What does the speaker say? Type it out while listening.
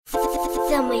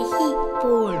Some heat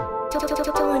for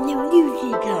on the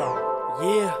music.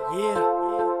 Yeah.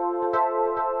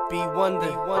 B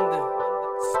Wonder,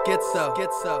 Skitzo.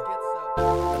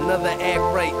 Another act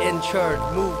right in charge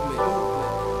movement.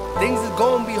 Things is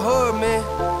gonna be hard, man.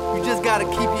 You just gotta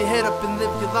keep your head up and live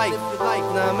your life. Know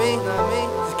what I mean?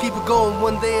 Just keep it going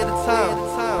one day at a time.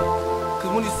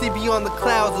 Cause when you see beyond the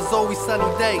clouds, there's always sunny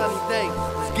days.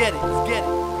 Let's get it.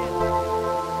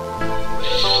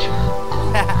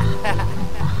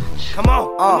 Come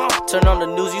on. Turn on the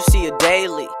news, you see it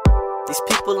daily. These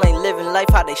people ain't living life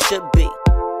how they should be.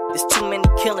 There's too many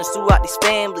killings throughout these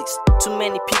families. Too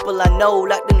many people I know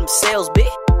like them themselves,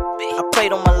 bitch. I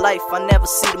prayed on my life, I never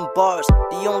see them bars.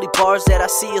 The only bars that I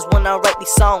see is when I write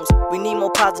these songs. We need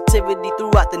more positivity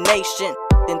throughout the nation.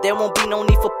 Then there won't be no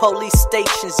need for police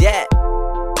stations, yeah.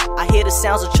 I hear the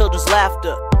sounds of children's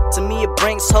laughter. To me it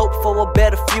brings hope for a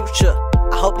better future.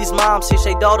 I hope these moms teach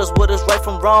their daughters what is right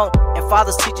from wrong, and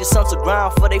fathers teach their sons to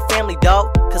grind for their family, dog.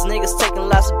 Cause niggas taking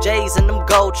lots of J's and them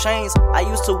gold chains. I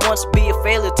used to once be a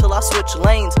failure till I switched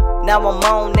lanes. Now I'm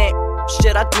on that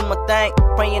shit, I do my thing.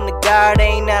 Praying to God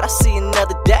ain't that I see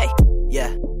another day.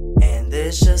 Yeah. And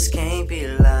this just can't be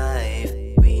life.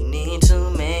 We need to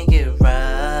make it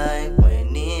right.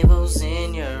 When evil's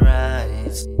in your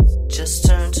eyes, just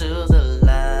turn to the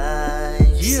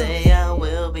light. Say I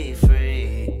will be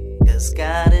free, cause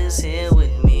God is here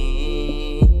with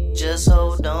me. Just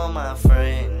hold on, my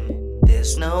friend,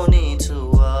 there's no need to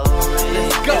worry.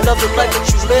 And love the life that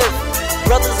you live.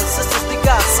 Brothers and sisters, we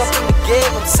got something to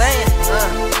give, I'm saying.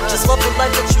 Just love the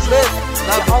life that you live.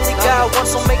 You only got one,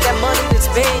 so make that money that's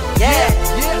been, yeah.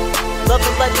 Love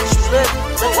the life that you live.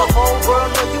 Let the whole world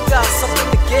know you got something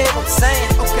to give, I'm saying.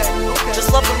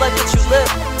 Just love the life that you live,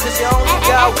 cause you only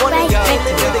got one and you can't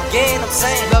live it again, I'm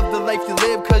saying. Love the life you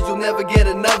live, cause you'll never get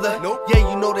another. Yeah,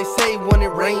 you know they say when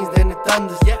it rains then it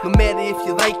thunders. No matter if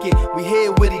you like it, we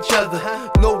here with each other.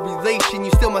 No relation,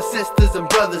 you still my sisters and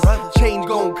brothers. Change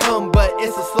gon' come, but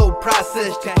it's a slow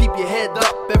process. To keep your head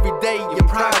up every day in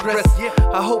progress.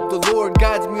 I hope the Lord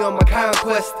guides me on my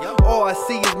conquest. All I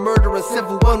see is murder and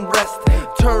civil unrest.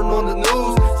 Turn on the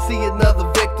news, see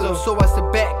another victim. So I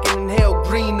sit back and inhale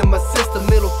green in my system.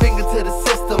 Middle finger to the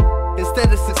system.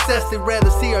 Instead of success, they'd rather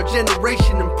see our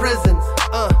generation in prisons.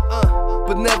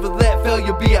 But never let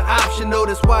failure be an option. No,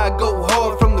 that's why I go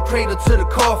hard from the cradle to the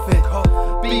coffin.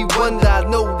 Be wonder, I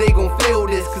know they gon' feel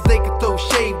this, cause they can throw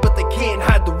shade, but they can't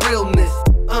hide the realness.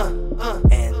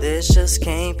 And this just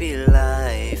can't be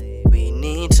life. We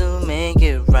need to make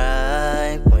it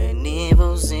right. When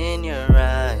evil's in your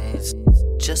eyes,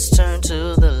 just turn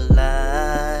to the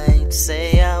light.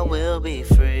 Say I will be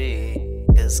free,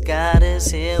 cause God is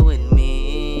here with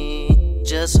me.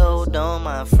 Just hold on,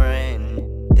 my friend,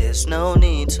 there's no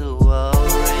need to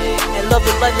worry. And love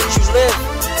the life that you live.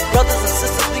 Brothers and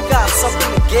sisters, we got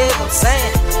something to give, I'm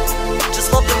saying.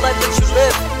 Just love the life that you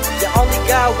live. You only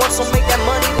got one, so make that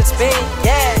money that's been,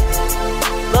 yeah.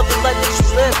 Love the life that you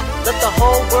live. Let the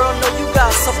whole world know you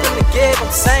got something to give,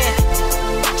 I'm saying.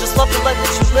 Just love the life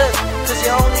that you live, cause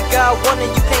you only got one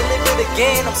and you can't live it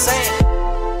again, I'm saying.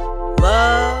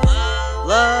 Love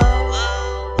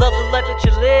the life that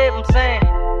you live, I'm saying.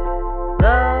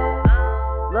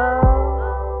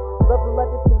 Love the life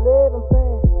that you live, I'm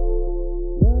saying.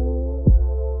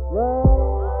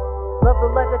 Love the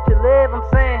life that you live, I'm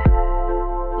saying.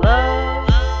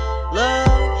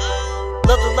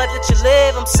 Love the life that you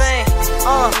live, I'm saying.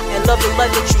 And love the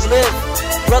life that you live.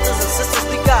 Brothers and sisters,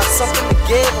 we got something to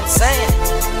give, I'm saying.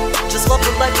 Just love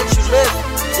the life that you live.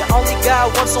 You only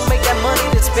got one, so make that money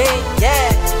that's been,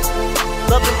 yeah.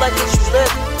 Love the life that you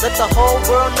live. Let the whole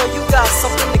world know you got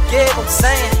something to give, I'm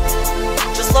saying.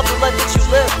 Just love the life that you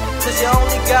live, cause you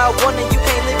only got one and you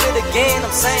can't live it again,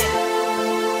 I'm saying.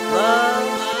 Love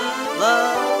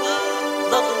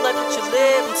the life that you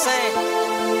live, I'm saying.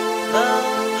 Love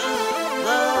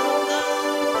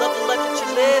the life that you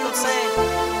live, I'm saying.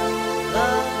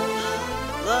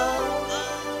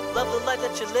 Love the life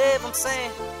that you live, I'm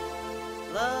saying.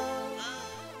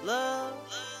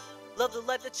 Love the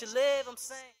life that you live, I'm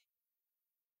saying.